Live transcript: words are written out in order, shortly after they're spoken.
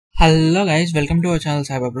Hello guys, welcome to our channel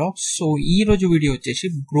cyber blocks. So ఈ రోజు video వచ్చేసి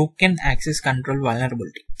broken access control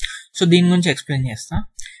vulnerability. So దీని గురించి ఎక్స్ప్లెయిన్ చేస్తా.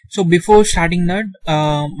 సో బిఫోర్ స్టార్టింగ్ దట్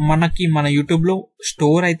మన యూట్యూబ్లో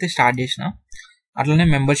స్టోర్ అయితే స్టార్ట్ చేసిన, అట్లనే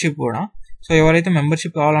మెంబర్షిప్ కూడా. సో ఎవరైతే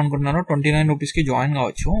మెంబర్షిప్ కావాలనుకుంటున్నారో 29 రూపీస్కి జాయిన్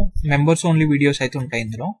కావచ్చు. మెంబర్స్ ఓన్లీ వీడియోస్ అయితే ఉంటాయి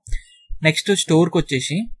ఇందులో. నెక్స్ట్ స్టోర్కి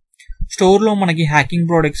వచ్చేసి, స్టోర్లో మనకి హ్యాకింగ్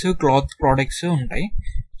ప్రోడక్ట్స్, క్లాత్ ప్రోడక్ట్స్ ఉంటాయి.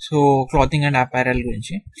 సో క్లాతింగ్ అండ్ అపారెల్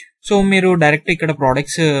గురించి. సో మీరు డైరెక్ట్ ఇక్కడ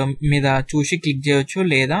ప్రోడక్ట్స్ మీద చూసి క్లిక్ చేయొచ్చు,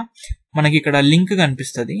 లేదా మనకి ఇక్కడ లింక్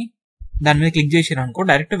కనిపిస్తుంది, దాని మీద క్లిక్ చేసారనుకో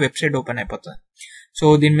డైరెక్ట్ వెబ్సైట్ ఓపెన్ అయిపోతుంది. సో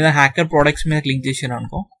దీని మీద హ్యాకర్ ప్రోడక్ట్స్ మీద క్లిక్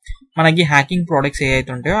చేసారనుకో మనకి హ్యాకింగ్ ప్రోడక్ట్స్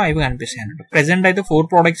ఏవైతే ఉంటాయో అవి కనిపిస్తాయి అన్నట్టు. ప్రెసెంట్ అయితే 4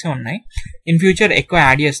 ప్రోడక్ట్స్ ఉన్నాయి. ఇన్ ఫ్యూచర్ ఎక్కువ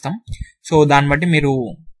యాడ్ చేస్తాం. సో దాన్ని బట్టి మీరు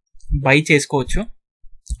బై చేసుకోవచ్చు.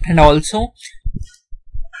 అండ్ ఆల్సో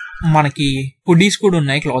మనకి హుడీస్ కూడా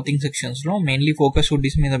ఉన్నాయి క్లాతింగ్ సెక్షన్స్ లో. మెయిన్లీ ఫోకస్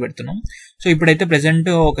హుడీస్ మీద పెడుతున్నాం. సో ఇప్పుడైతే ప్రెసెంట్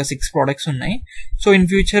ఒక 6 ప్రోడక్ట్స్ ఉన్నాయి. సో ఇన్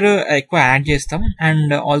ఫ్యూచర్ ఎక్కువ యాడ్ చేస్తాం.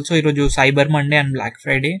 అండ్ ఆల్సో ఈరోజు cyber Monday and black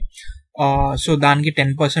Friday, so దానికి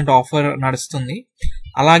 10% ఆఫర్ నడుస్తుంది.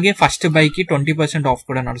 అలాగే ఫస్ట్ బైకి 20% ఆఫ్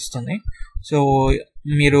కూడా నడుస్తుంది. సో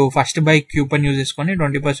మీరు ఫస్ట్ బై కూపన్ యూజ్ చేసుకొని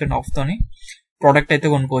 20% ఆఫ్తోని ప్రోడక్ట్ అయితే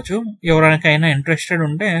కొనుక్కోవచ్చు. ఎవరికైనా ఇంట్రెస్టెడ్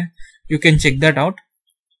ఉంటే you can check that out.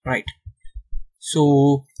 Right, so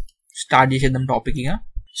start చేసేద్దాం టాపిక్ ఇక.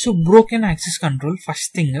 So broken access control, first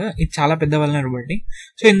thing ఇది చాలా పెద్ద వల్నరబిలిటీ.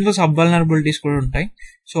 సో ఇందులో సబ్ వల్నరబిలిటీస్ కూడా ఉంటాయి.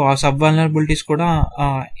 సో ఆ సబ్ వల్నరబిలిటీస్ కూడా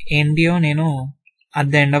ఏంటియో నేను at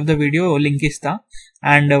the end of the video link ఇస్తా.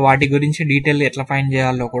 అండ్ వాటి గురించి డీటెయిల్ ఎట్లా ఫైండ్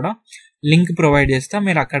చేయాలో కూడా లింక్ ప్రొవైడ్ చేస్తా,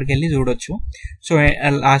 మీరు అక్కడికి వెళ్ళి చూడొచ్చు. సో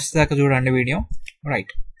లాస్ట్ దాకా చూడండి video.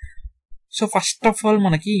 Right, so first of all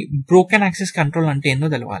మనకి బ్రోకెన్ యాక్సెస్ కంట్రోల్ అంటే ఏందో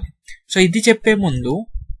తెలవాలి. సో ఇది చెప్పే ముందు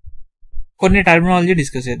కొన్ని టర్మినాలజీ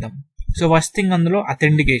డిస్కస్ చేద్దాం. సో ఫస్ట్ థింగ్ అందులో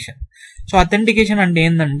అథెంటికేషన్. సో అథెంటికేషన్ అంటే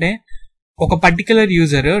ఏంటంటే ఒక పర్టికులర్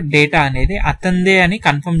యూజర్ డేటా అనేది అతందే అని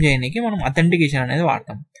కన్ఫర్మ్ చేయడానికి మనం అథెంటికేషన్ అనేది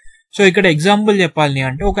వాడతాం. సో ఇక్కడ ఎగ్జాంపుల్ చెప్పాలి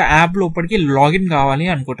అంటే, ఒక యాప్ లోపలికి లాగిన్ కావాలి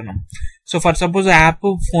అనుకుంటున్నాం. So for suppose app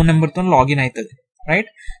phone నెంబర్తో లాగిన్ అవుతుంది,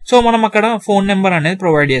 రైట్. సో మనం అక్కడ ఫోన్ నెంబర్ అనేది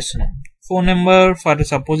ప్రొవైడ్ చేస్తున్నాం. ఫోన్ నెంబర్ ఫర్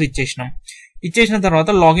సపోజ్ ఇచ్చేసిన తర్వాత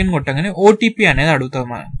లాగిన్ కొట్టగానే ఓటీపీ అనేది అడుగుతుంది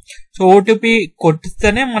మనం. సో ఓటీపీ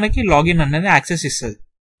కొట్టితేనే మనకి లాగిన్ అనేది యాక్సెస్ ఇస్తుంది.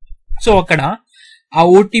 సో అక్కడ ఆ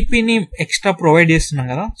ఓటీపీని ఎక్స్ట్రా ప్రొవైడ్ చేస్తున్నాం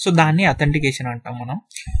కదా, సో దాన్ని అథెంటికేషన్ అంటాం మనం.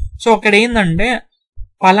 సో అక్కడ ఏంటంటే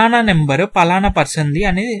పలానా నెంబర్ పలానా పర్సన్ది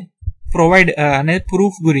అనేది ప్రొవైడ్ అనేది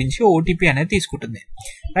ప్రూఫ్ గురించి ఓటీపీ అనేది తీసుకుంటుంది,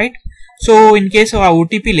 రైట్. సో ఇన్ కేసు ఆ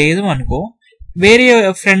ఓటీపీ లేదు అనుకో, వేరే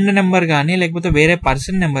ఫ్రెండ్ నెంబర్ కానీ లేకపోతే వేరే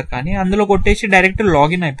పర్సన్ నెంబర్ కానీ అందులో కొట్టేసి డైరెక్ట్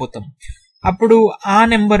లాగిన్ అయిపోతాం. అప్పుడు ఆ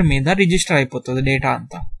నెంబర్ మీద రిజిస్టర్ అయిపోతుంది డేటా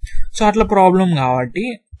అంతా. సో అట్లా ప్రాబ్లం కాబట్టి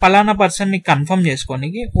పలానా పర్సన్ ని కన్ఫర్మ్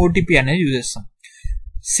చేసుకోనికి ఓటీపీ అనేది యూజ్ చేస్తాం.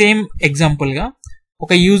 సేమ్ ఎగ్జాంపుల్ గా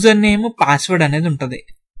ఒక యూజర్ నేమ్ పాస్వర్డ్ అనేది ఉంటుంది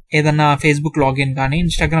ఏదన్నా ఫేస్బుక్ లాగిన్ కానీ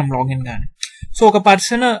ఇన్స్టాగ్రామ్ లాగిన్ కానీ. సో ఒక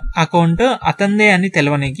పర్సన్ అకౌంట్ అతందే అని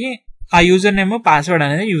తెలవనికి ఆ యూజర్ నేమ్ పాస్వర్డ్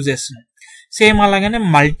అనేది యూజ్ చేస్తున్నాం. సేమ్ అలాగనే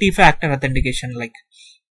మల్టీ ఫ్యాక్టర్ అథెంటికేషన్, లైక్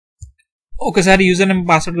ఒకసారి యూజర్ నేమ్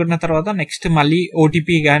పాస్వర్డ్ కొట్టిన తర్వాత నెక్స్ట్ మళ్ళీ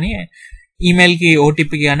ఓటీపీ కానీ ఈమెయిల్ కి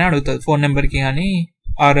ఓటీపీ కానీ అడుగుతుంది, ఫోన్ నెంబర్ కి కానీ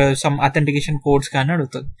ఆర్ సమ్ అథెంటికేషన్ కోడ్స్ కానీ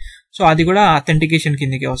అడుగుతుంది. సో అది కూడా అథెంటికేషన్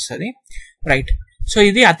కిందకే వస్తుంది, రైట్. సో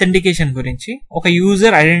ఇది అథెంటికేషన్ గురించి. ఒక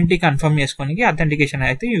యూజర్ ఐడెంటిటీ కన్ఫర్మ్ చేసుకోనికి అథెంటికేషన్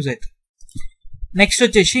అయితే యూజ్ అవుతుంది. నెక్స్ట్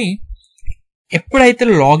వచ్చేసి ఎప్పుడైతే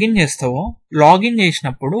లాగిన్ చేస్తావో, లాగిన్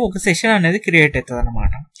చేసినప్పుడు ఒక సెషన్ అనేది క్రియేట్ అవుతుంది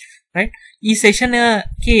అనమాట, రైట్. ఈ సెషన్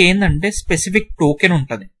కి ఏంటంటే స్పెసిఫిక్ టోకెన్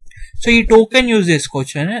ఉంటుంది. సో ఈ టోకెన్ యూజ్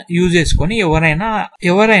చేసుకొని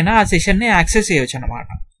ఎవరైనా ఆ సెషన్ ని యాక్సెస్ చేయొచ్చు అనమాట,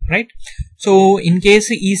 రైట్. సో ఇన్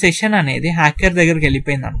కేసు ఈ సెషన్ అనేది హ్యాకర్ దగ్గరికి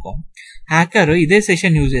వెళ్ళిపోయింది అనుకో, హ్యాకర్ ఇదే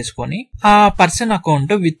సెషన్ యూజ్ చేసుకొని ఆ person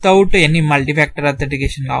account without any మల్టీఫ్యాక్టర్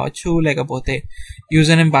authentication కావచ్చు, లేకపోతే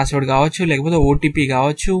యూజర్ నేమ్ పాస్వర్డ్ కావచ్చు, లేకపోతే ఓటీపీ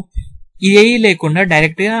కావచ్చు, ఇదేవి లేకుండా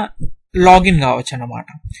డైరెక్ట్ గా లాగిన్ కావచ్చు అనమాట.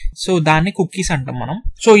 సో దాన్ని కుకీస్ అంటాం మనం.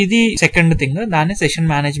 సో ఇది సెకండ్ థింగ్, దాన్ని సెషన్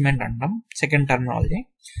మేనేజ్మెంట్ అంటాం, సెకండ్ టర్మినాలజీ.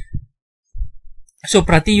 సో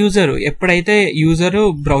ప్రతి యూజర్ ఎప్పుడైతే యూజర్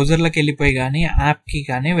బ్రౌజర్లకు వెళ్ళిపోయి కానీ యాప్ కి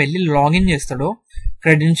కానీ వెళ్ళి లాగిన్ చేస్తాడో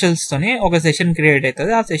క్రెడెన్షియల్స్ తోని ఒక సెషన్ క్రియేట్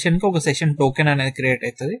అవుతుంది. ఆ సెషన్ కి ఒక సెషన్ టోకెన్ అనేది క్రియేట్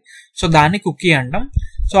అవుతుంది. సో దాన్ని కుకీ అంటాం.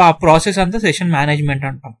 సో ఆ ప్రాసెస్ అంతా సెషన్ మేనేజ్మెంట్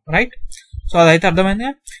అంటాం, రైట్. సో అదైతే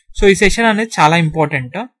అర్థమైంది. సో ఈ సెషన్ అనేది చాలా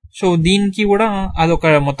ఇంపార్టెంట్. సో దీనికి కూడా అదొక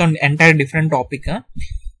మొత్తం ఎంటైర్ డిఫరెంట్ టాపిక్.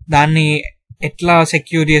 దాన్ని ఎట్లా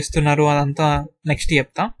సెక్యూర్ చేస్తున్నారు అదంతా నెక్స్ట్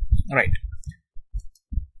చెప్తా, రైట్.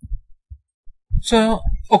 సో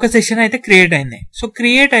ఒక సెషన్ అయితే క్రియేట్ అయింది. సో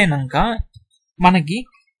క్రియేట్ అయినాక మనకి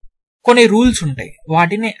కొన్ని రూల్స్ ఉంటాయి,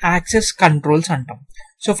 వాటిని యాక్సెస్ కంట్రోల్స్ అంటాం.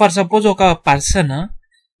 సో ఫర్ సపోజ్ ఒక పర్సన్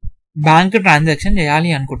బ్యాంక్ ట్రాన్సాక్షన్ చేయాలి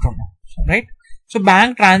అనుకుంటున్నాం, రైట్. సో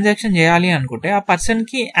బ్యాంక్ ట్రాన్సాక్షన్ చేయాలి అనుకుంటే ఆ పర్సన్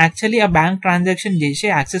కి యాక్చువల్లీ ఆ బ్యాంక్ ట్రాన్సాక్షన్ చేసే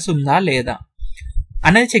యాక్సెస్ ఉందా లేదా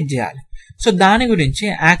అనేది చెక్ చేయాలి. సో దాని గురించి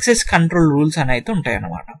యాక్సెస్ కంట్రోల్ రూల్స్ అనేది ఉంటాయి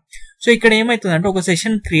అన్నమాట. సో ఇక్కడ ఏమవుతుందంటే ఒక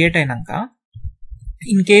సెషన్ క్రియేట్ అయినాక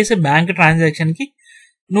ఇన్ కేసు బ్యాంక్ ట్రాన్సాక్షన్ కి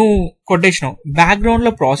నువ్వు కొట్టేసినావు, బ్యాక్గ్రౌండ్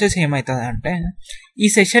లో ప్రాసెస్ ఏమవుతుంది అంటే ఈ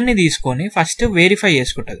సెషన్ ని తీసుకొని ఫస్ట్ వెరిఫై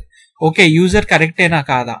చేసుకుంటది. ఓకే యూజర్ కరెక్టేనా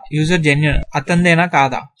కాదా, యూజర్ జెన్యున్ అతందేనా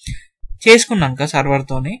కాదా చేసుకున్నాక సర్వర్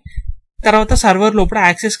తోని, తర్వాత సర్వర్ లోపల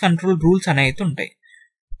యాక్సెస్ కంట్రోల్ రూల్స్ అనేవి ఉంటాయి.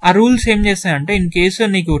 ఆ రూల్స్ ఏం చేస్తాయంటే ఇన్ కేసు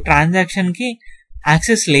నీకు ట్రాన్సాక్షన్ కి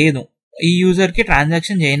యాక్సెస్ లేదు, ఈ యూజర్ కి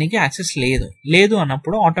ట్రాన్సాక్షన్ చేయడానికి యాక్సెస్ లేదు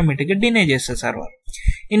అన్నప్పుడు ఆటోమేటిక్ గా డినే చేస్తుంది సర్వర్.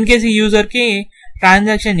 ఇన్ కేసు ఈ యూజర్ కి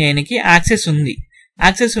ట్రాన్సాక్షన్ చేయడానికి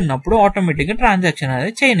యాక్సెస్ ఉన్నప్పుడు ఆటోమేటిక్ గా ట్రాన్సాక్షన్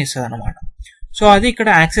అనేది చేయనిస్తుంది అనమాట. సో అది ఇక్కడ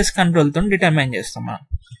యాక్సెస్ కంట్రోల్ తో డిటర్మైన్ చేస్తాం మనం.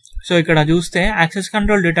 సో ఇక్కడ చూస్తే access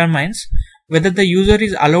control determines whether the user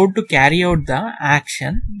is allowed to carry out the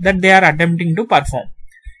action that they are attempting to perform.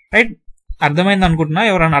 Right, అర్థమైంది అనుకుంటున్నా.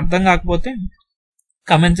 ఎవరైనా అర్థం కాకపోతే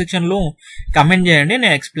కమెంట్ సెక్షన్ లో కమెంట్ చేయండి,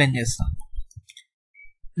 నేను ఎక్స్ప్లెయిన్ చేస్తాను.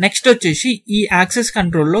 నెక్స్ట్ వచ్చేసి ఈ యాక్సెస్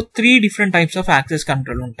కంట్రోల్లో 3 different types of access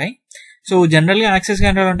control ఉంటాయి. సో జనరల్ గా యాక్సెస్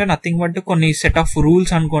కంట్రోల్ అంటే నథింగ్ బట్ కొన్ని సెట్ ఆఫ్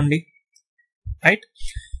రూల్స్ అనుకోండి. రైట్,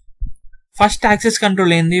 ఫస్ట్ యాక్సెస్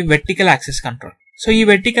కంట్రోల్ ఏంది, వెర్టికల్ యాక్సెస్ కంట్రోల్. సో ఈ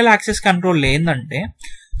వెర్టికల్ యాక్సెస్ కంట్రోల్ ఏంటంటే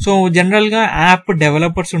సో జనరల్ గా యాప్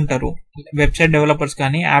డెవలపర్స్ ఉంటారు, వెబ్సైట్ డెవలపర్స్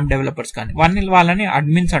కానీ యాప్ డెవలపర్స్ కానీ వాళ్ళని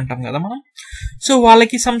అడ్మిన్స్ అంటాం కదా మనం. సో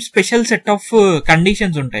వాళ్ళకి some special set of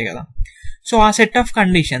conditions ఉంటాయి కదా. సో ఆ set of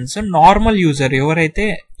conditions normal user ఎవరైతే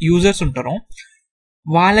యూజర్స్ ఉంటారో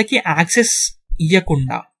వాళ్ళకి యాక్సెస్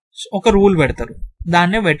ఇవ్వకుండా ఒక రూల్ పెడతారు,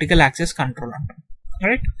 దాన్నే వెర్టికల్ యాక్సెస్ కంట్రోల్ అంటాం.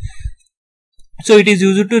 Right, so it is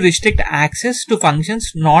used to restrict access to functions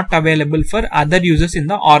not available for other users in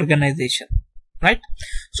the organisation. Right,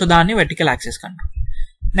 so దాన్ని vertical access control.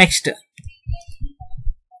 Next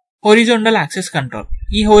హొరిజోంటల్ access control.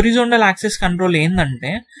 ఈ హొరిజోంటల్ access control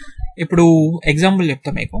ఏంటంటే ఇప్పుడు example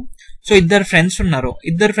చెప్తా మీకు. So ఇద్దరు friends ఉన్నారు,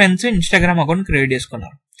 ఇద్దరు friends Instagram account create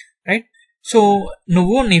చేసుకున్నారు. రైట్, సో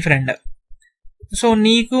నువ్వు నీ ఫ్రెండ్, సో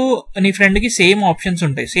నీకు నీ ఫ్రెండ్ కి సేమ్ ఆప్షన్స్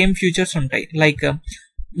ఉంటాయి, సేమ్ ఫ్యూచర్స్ ఉంటాయి. లైక్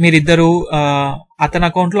మీరిద్దరు అతని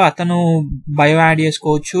అకౌంట్ లో అతను బయో యాడ్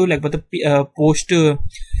చేసుకోవచ్చు, లేకపోతే పోస్ట్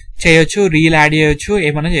చేయొచ్చు, రీల్ యాడ్ చేయొచ్చు,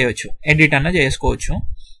 ఏమైనా చేయొచ్చు, ఎడిట్ అన్నా చేసుకోవచ్చు,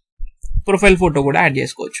 ప్రొఫైల్ ఫోటో కూడా యాడ్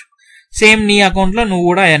చేసుకోవచ్చు. సేమ్ నీ అకౌంట్ లో నువ్వు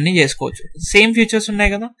కూడా అవన్నీ చేసుకోవచ్చు. సేమ్ ఫీచర్స్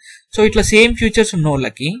ఉన్నాయి కదా. సో ఇట్లా సేమ్ ఫీచర్స్ ఉన్న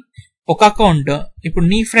వాళ్ళకి ఒక అకౌంట్, ఇప్పుడు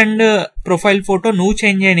నీ ఫ్రెండ్ ప్రొఫైల్ ఫోటో నువ్వు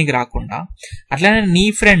చేంజ్ చేయడానికి రాకుండా, అట్లానే నీ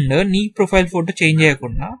ఫ్రెండ్ నీ ప్రొఫైల్ ఫోటో చేంజ్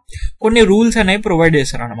చేయకుండా కొన్ని రూల్స్ అనేవి ప్రొవైడ్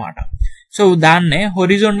చేస్తారు అనమాట. సో దాన్నే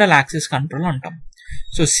హొరిజోంటల్ యాక్సెస్ కంట్రోల్ అంటాం.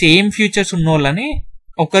 సో సేమ్ ఫీచర్స్ ఉన్న వాళ్ళని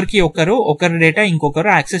ఒకరి డేటా ఇంకొకరు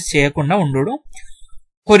యాక్సెస్ చేయకుండా ఉండడు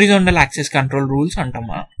హొరిజోంటల్ యాక్సెస్ కంట్రోల్ రూల్స్ అంటాం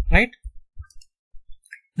మనం. Right,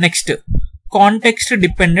 next context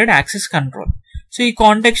dependent access control. So ఈ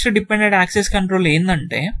కాంటెక్స్ట్ డిపెండెంట్ యాక్సెస్ కంట్రోల్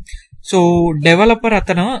ఏంటంటే సో డెవలపర్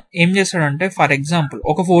అతను ఏం చేస్తాడంటే ఫర్ ఎగ్జాంపుల్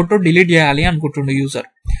ఒక ఫోటో డిలీట్ చేయాలి అనుకుంటుండే యూజర్.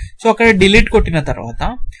 సో అక్కడ డిలీట్ కొట్టిన తర్వాత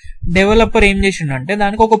డెవలపర్ ఏం చేసిండంటే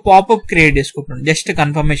దానికి ఒక popup create చేసుకుంటుండే, just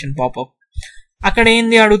confirmation popup. అక్కడ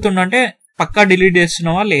ఏంది అడుగుతుండంటే పక్కా డిలీట్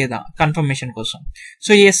చేస్తున్నావా లేదా కన్ఫర్మేషన్ కోసం.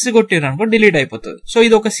 సో ఎస్ కొట్టిరనుకో డిలీట్ అయిపోతుంది. సో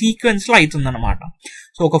ఇది ఒక సీక్వెన్స్ లో అవుతుంది అనమాట.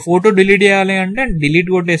 సో ఒక ఫోటో డిలీట్ చేయాలి అంటే డిలీట్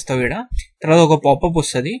కొట్టేస్తావు ఇక్కడ, తర్వాత ఒక పాపప్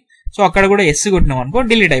వస్తుంది. సో అక్కడ కూడా ఎస్ కొట్టినాం అనుకో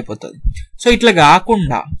డిలీట్ అయిపోతుంది. సో ఇట్లా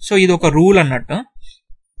కాకుండా, సో ఇది ఒక రూల్ అన్నట్టు,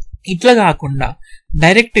 ఇట్లా కాకుండా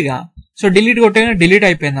డైరెక్ట్ గా సో డిలీట్ కొట్టగానే డిలీట్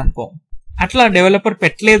అయిపోయింది అనుకో, అట్లా డెవలపర్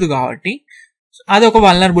పెట్టలేదు కాబట్టి అది ఒక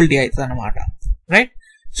వల్నరబిలిటీ అవుతుంది అనమాట. రైట్,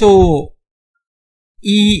 సో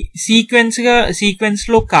ఈ సీక్వెన్స్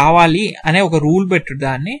లో కావాలి అనే ఒక రూల్ పెట్టు,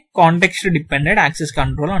 దాన్ని కాంటెక్స్ట్ డిపెండెంట్ యాక్సెస్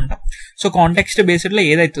కంట్రోల్ అంటాం. సో కాంటెక్స్ట్ బేస్డ్ లో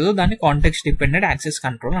ఏదైతుందో దాన్ని కాంటెక్స్ట్ డిపెండెంట్ యాక్సెస్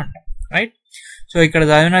కంట్రోల్ అంటాం. రైట్, సో ఇక్కడ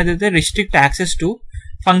చదివినదైతే restrict access to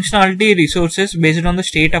functionality resources based on the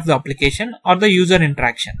state of the application are the user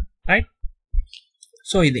interaction. Right,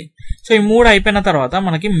 so ఇది. So ఈ 3 అయిపోయిన తర్వాత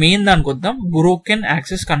మనకి మెయిన్ దానికి వద్దాం, బ్రోకెన్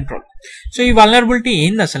యాక్సెస్ కంట్రోల్. సో ఈ వల్నరబిలిటీ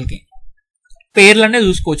ఏంది అసలుకి, పేర్లనే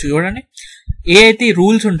చూసుకోవచ్చు చూడండి. ఏ అయితే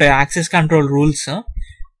రూల్స్ ఉంటాయో యాక్సెస్ కంట్రోల్ రూల్స్,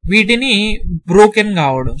 వీటిని బ్రోకెన్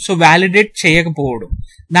కావడం, సో వ్యాలిడేట్ చేయకపోవడం,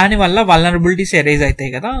 దానివల్ల వల్నరబిలిటీస్ ఎరేజ్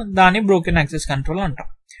అవుతాయి కదా, దాన్ని బ్రోకెన్ యాక్సెస్ కంట్రోల్ అంటాం,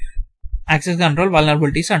 యాక్సెస్ కంట్రోల్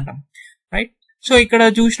వల్నరబిలిటీస్ అంటాం. రైట్, సో ఇక్కడ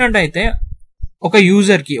చూసినట్టయితే ఒక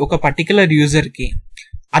యూజర్ కి, ఒక పర్టికులర్ యూజర్ కి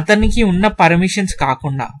అతనికి ఉన్న పర్మిషన్స్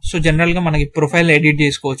కాకుండా, సో జనరల్ గా మనకి ప్రొఫైల్ ఎడిట్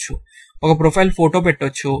చేసుకోవచ్చు, ఒక ప్రొఫైల్ ఫోటో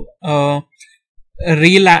పెట్టవచ్చు,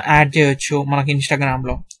 రీల్ యాడ్ చేయొచ్చు మనకి ఇన్స్టాగ్రామ్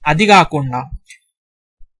లో. అది కాకుండా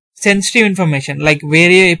సెన్సిటివ్ ఇన్ఫర్మేషన్ లైక్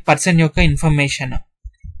వేరే పర్సన్ యొక్క ఇన్ఫర్మేషన్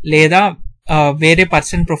లేదా వేరే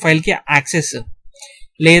పర్సన్ ప్రొఫైల్ కి యాక్సెస్,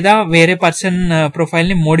 లేదా వేరే పర్సన్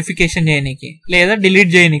ప్రొఫైల్ని మోడిఫికేషన్ చేయనీకి లేదా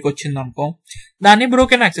డిలీట్ చేయనీకి వచ్చింది అనుకో, దాన్ని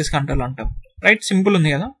బ్రోకెన్ యాక్సెస్ కంట్రోల్ అంటాం. రైట్, సింపుల్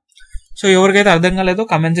ఉంది కదా. సో ఎవరికైతే అర్థం కాలేదో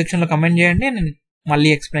కమెంట్ సెక్షన్లో కమెంట్ చేయండి, నేను మళ్ళీ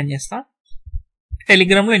ఎక్స్ప్లెయిన్ చేస్తా.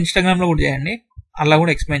 టెలిగ్రామ్లో, ఇన్స్టాగ్రామ్లో కూడా చేయండి, అలా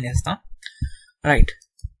కూడా ఎక్స్ప్లెయిన్ చేస్తా. రైట్,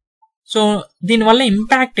 సో దీనివల్ల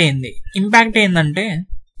ఇంపాక్ట్ ఏంటంటే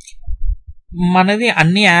మనది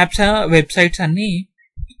అన్ని యాప్స్, వెబ్సైట్స్ అన్ని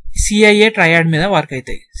సిఐఏ ట్రయాడ్ మీద వర్క్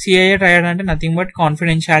అవుతాయి. సిఐఏ ట్రయాడ్ అంటే nothing but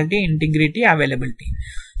confidentiality, integrity, availability.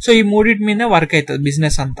 So ఈ మూడింటి మీద వర్క్ అవుతుంది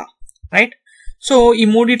బిజినెస్ అంతా. రైట్, సో ఈ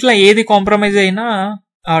మూడిట్లో ఏది కాంప్రమైజ్ అయినా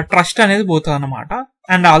ట్రస్ట్ అనేది పోతుంది అనమాట,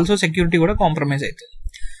 అండ్ ఆల్సో సెక్యూరిటీ కూడా కాంప్రమైజ్ అవుతుంది.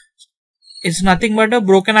 It's nothing but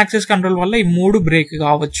broken access control వల్ల ఈ మూడు బ్రేక్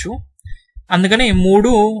కావచ్చు, అందుకని ఈ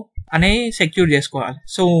మూడు అనే సెక్యూర్ చేసుకోవాలి.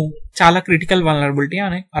 సో చాలా క్రిటికల్ వల్నరబిలిటీ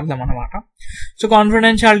అని అర్థం అనమాట. సో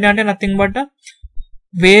కాన్ఫిడెన్షియాలిటీ అంటే నథింగ్ బట్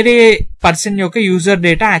వేరే పర్సన్ యొక్క యూజర్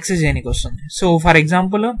డేటా యాక్సెస్ చేయడానికి వస్తుంది. సో ఫర్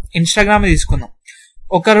ఎగ్జాంపుల్ ఇన్స్టాగ్రామ్ తీసుకుందాం.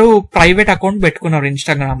 ఒకరు ప్రైవేట్ అకౌంట్ పెట్టుకున్నారు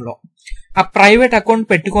ఇన్స్టాగ్రామ్ లో. ఆ ప్రైవేట్ అకౌంట్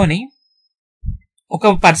పెట్టుకొని ఒక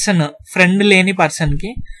పర్సన్, ఫ్రెండ్ లేని పర్సన్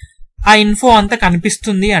కి ఆ ఇన్ఫో అంతా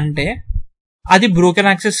కనిపిస్తుంది అంటే అది broken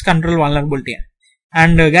access control vulnerability.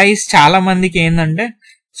 And guys చాలా మందికి ఏంటంటే,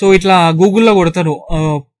 సో ఇట్లా గూగుల్లో కొడతారు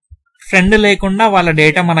ఫ్రెండ్ లేకుండా వాళ్ళ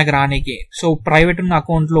డేటా మనకు రానికి. సో ప్రైవేట్ ఉన్న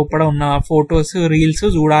అకౌంట్ లోపల ఉన్న ఫొటోస్, రీల్స్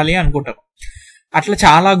చూడాలి అనుకుంటారు. అట్లా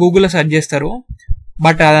చాలా గూగుల్లో సెర్చ్ చేస్తారు,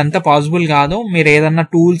 బట్ అదంతా పాసిబుల్ కాదు. మీరు ఏదన్నా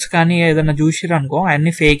టూల్స్ కానీ ఏదన్నా చూసిరు అనుకో,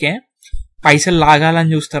 అవన్నీ ఫేకే, పైసలు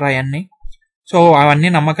లాగాలని చూస్తారు అవన్నీ. సో అవన్నీ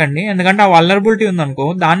నమ్మకండి, ఎందుకంటే ఆ వల్నరబిలిటీ ఉందనుకో,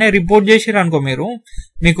 దాన్నే రిపోర్ట్ చేసిరు అనుకో మీరు,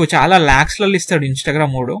 మీకు చాలా ల్యాక్స్లలో ఇస్తాడు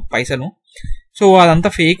ఇన్స్టాగ్రామ్ మూడు పైసలు. సో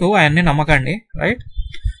అదంతా ఫేక్, అవన్నీ నమ్మకండి. రైట్,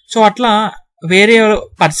 సో అట్లా వేరే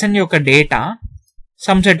పర్సన్ యొక్క data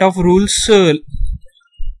some set of rules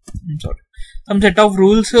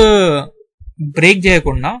break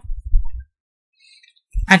చేయకుండా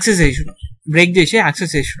యాక్సెస్ చేసుడు, బ్రేక్ చేసి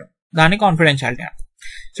యాక్సెస్ చేసుడు, దాన్ని కాన్ఫిడెన్షియాలిటీ.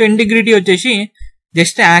 సో ఇంటిగ్రిటీ వచ్చేసి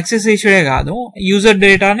జస్ట్ యాక్సెస్ చేసుడే కాదు, యూజర్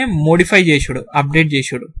డేటాని మోడిఫై చేసుడు, అప్డేట్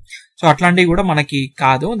చేసుడు. సో అట్లాంటివి కూడా మనకి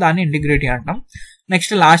కాదు, దాన్ని ఇంటిగ్రిటీ అంటాం.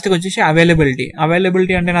 నెక్స్ట్ లాస్ట్కి వచ్చేసి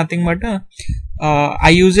అవైలబిలిటీ అంటే నథింగ్ బట్ ఆ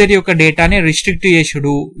యూజర్ యొక్క డేటాని రిస్ట్రిక్ట్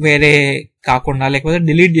చేసుడు, వేరే కాకుండా, లేకపోతే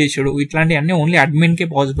డిలీట్ చేసుడు. ఇట్లాంటివన్నీ ఓన్లీ అడ్మిన్ కి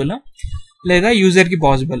పాసిబుల్, లేదా యూజర్ కి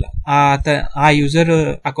పాసిబుల్, ఆ యూజర్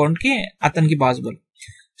అకౌంట్ కి అతనికి పాసిబుల్.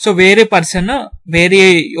 సో వేరే పర్సన్ వేరే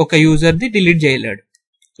ఒక యూజర్ ది డిలీట్ చేయలేడు,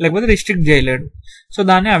 లేకపోతే రిస్ట్రిక్ట్ చేయలేడు. సో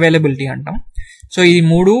దాన్ని అవైలబిలిటీ అంటాం. సో ఈ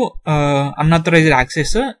మూడు అన్ఆథరైజ్డ్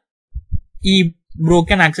యాక్సెస్ ఈ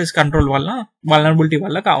బ్రోకెన్ యాక్సెస్ కంట్రోల్ వల్ల, వల్నరబిలిటీ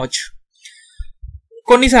వల్ల కావచ్చు.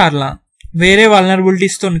 కొన్నిసార్లు వేరే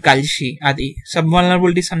వల్నరబిలిటీస్ తో కలిసి, అది సబ్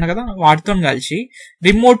వల్నరబిలిటీస్ అన్న కదా, వాటితో కలిసి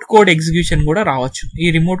రిమోట్ కోడ్ ఎగ్జిక్యూషన్ కూడా రావచ్చు. ఈ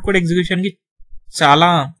రిమోట్ కోడ్ ఎగ్జిక్యూషన్ కి చాలా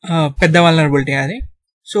పెద్ద వల్నరబిలిటీ అది.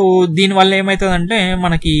 సో దీని వల్ల ఏమవుతుందంటే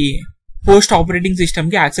మనకి పోస్ట్ ఆపరేటింగ్ సిస్టమ్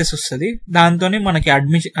కి యాక్సెస్ వస్తుంది, దాంతోనే మనకి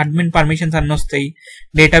అడ్మిన్ పర్మిషన్స్ అన్ని వస్తాయి,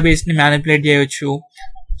 డేటాబేస్ ని మ్యానిపులేట్ చేయొచ్చు,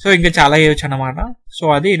 సో ఇంకా చాలా చేయొచ్చు అనమాట. సో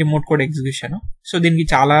అది రిమోట్ కోడ్ ఎగ్జిక్యూషన్. సో దీనికి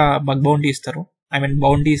చాలా బౌంటీ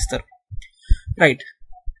ఇస్తారు. రైట్,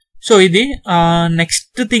 సో ఇది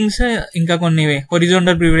నెక్స్ట్ థింగ్స్ ఇంకా కొన్ని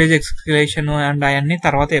హొరిజోంటల్ ప్రివిలేజ్ ఎక్స్క్లేషన్ అండ్ అవన్నీ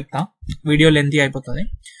తర్వాత చెప్తా, వీడియో లెంతీ అయిపోతుంది.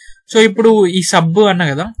 సో ఇప్పుడు ఈ సబ్ అన్న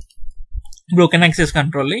కదా బ్రోకెన్ యాక్సెస్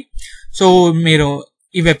కంట్రోల్. సో మీరు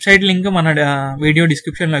ఈ వెబ్సైట్ లింక్ మన వీడియో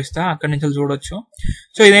డిస్క్రిప్షన్ లో ఇస్తా, అక్కడి నుంచి చూడొచ్చు.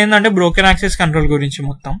 సో ఇదేంటంటే బ్రోకెన్ యాక్సెస్ కంట్రోల్ గురించి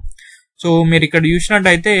మొత్తం. సో మీరు ఇక్కడ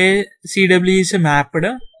చూసినట్టయితే సిడబ్ల్యూఈస్ మ్యాప్డ్,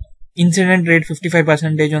 ఇన్సిడెంట్ రేట్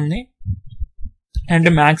 55% ఉంది, అండ్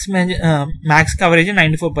మ్యాక్స్ కవరేజ్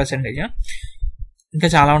 94%. ఇంకా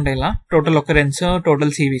చాలా ఉంటాయి ఇలా. టోటల్ ఒకరెన్స్,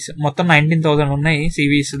 టోటల్ సివీస్ మొత్తం 19,000 ఉన్నాయి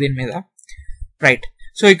సివీస్ దీని మీద. రైట్,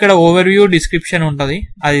 సో ఇక్కడ ఓవర్ వ్యూ, డిస్క్రిప్షన్ ఉంటుంది,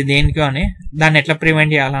 అది దేనికి అని, దాన్ని ఎట్లా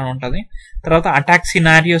ప్రివెంట్ చేయాలని ఉంటుంది. తర్వాత అటాక్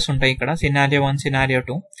సినారియోస్ ఉంటాయి, ఇక్కడ సినారియో 1, సినారియో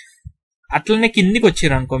 2. అట్లనే కిందికి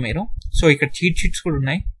వచ్చారు అనుకో మీరు, సో ఇక్కడ చీట్ షీట్స్ కూడా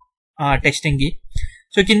ఉన్నాయి టెస్టింగ్ కి.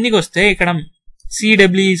 సో కిందికి వస్తే ఇక్కడ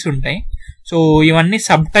సిడబ్ల్యూఈస్ ఉంటాయి. సో ఇవన్నీ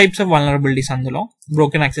సబ్ టైప్స్ ఆఫ్ వల్నరబిలిటీస్ అందులో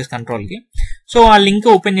బ్రోకెన్ యాక్సెస్ కంట్రోల్ కి. సో ఆ లింక్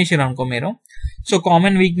ఓపెన్ చేసారు అనుకో మీరు, సో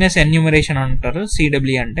కామన్ వీక్నెస్ ఎన్యూమరేషన్ అంటారు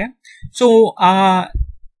సిడబ్ల్యూ అంటే. సో ఆ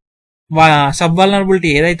సబ్ వల్నరబిలిటీ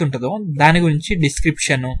ఏదైతే ఉంటుందో దాని గురించి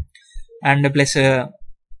డిస్క్రిప్షన్ అండ్ ప్లస్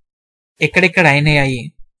ఎక్కడెక్కడ అయినాయి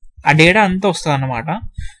ఆ డేటా అంతా వస్తుంది అన్నమాట.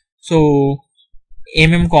 సో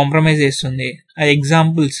ఏమేమి కాంప్రమైజ్ చేస్తుంది, ఆ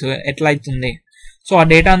ఎగ్జాంపుల్స్ ఎట్లా అవుతుంది, సో ఆ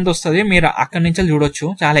డేటా అంతా వస్తుంది. మీరు అక్కడి నుంచి చూడొచ్చు,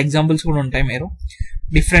 చాలా ఎగ్జాంపుల్స్ కూడా ఉంటాయి, మీరు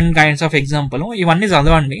డిఫరెంట్ కైండ్స్ ఆఫ్ ఎగ్జాంపుల్. ఇవన్నీ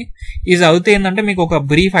చదవండి. ఇది చదివితే ఏంటంటే మీకు ఒక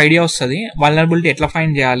బ్రీఫ్ ఐడియా వస్తుంది వల్నరబిలిటీ ఎట్లా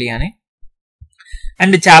ఫైండ్ చేయాలి అని.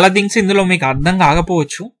 అండ్ చాలా థింగ్స్ ఇందులో మీకు అర్థం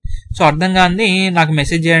కాకపోవచ్చు. సో అర్థం కాని నాకు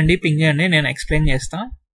మెసేజ్ చేయండి, పింగ్ చేయండి, నేను ఎక్స్ప్లెయిన్ చేస్తా.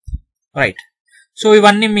 రైట్, సో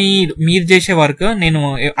ఇవన్నీ మీరు చేసే వర్క్, నేను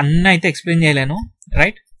అన్నీ అయితే ఎక్స్ప్లెయిన్ చేయలేను,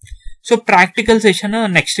 right? So practical session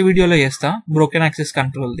next వీడియోలో చేస్తా, బ్రోకెన్ యాక్సెస్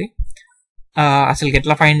కంట్రోల్ది అసలు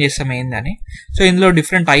ఎట్లా ఫైండ్ చేస్తాం ఏందని. సో ఇందులో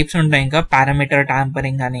డిఫరెంట్ టైప్స్ ఉంటాయి, ఇంకా పారామీటర్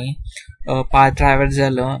ట్యాంపరింగ్ అని, పాత్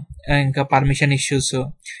ట్రావర్సల్, ఇంకా permission issues,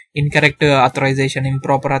 incorrect authorisation,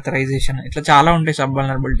 improper authorisation, ఇట్లా చాలా ఉంటాయి సబ్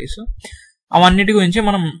వల్నరబిలిటీస్. అవన్నిటి గురించి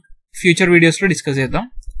మనం ఫ్యూచర్ వీడియోస్లో డిస్కస్ చేద్దాం,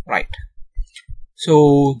 right? So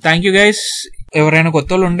thank you guys. ఎవరైనా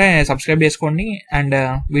కొత్త వాళ్ళు ఉంటే సబ్స్క్రైబ్ చేసుకోండి అండ్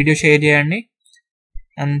వీడియో షేర్ చేయండి.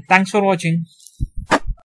 And thanks for watching.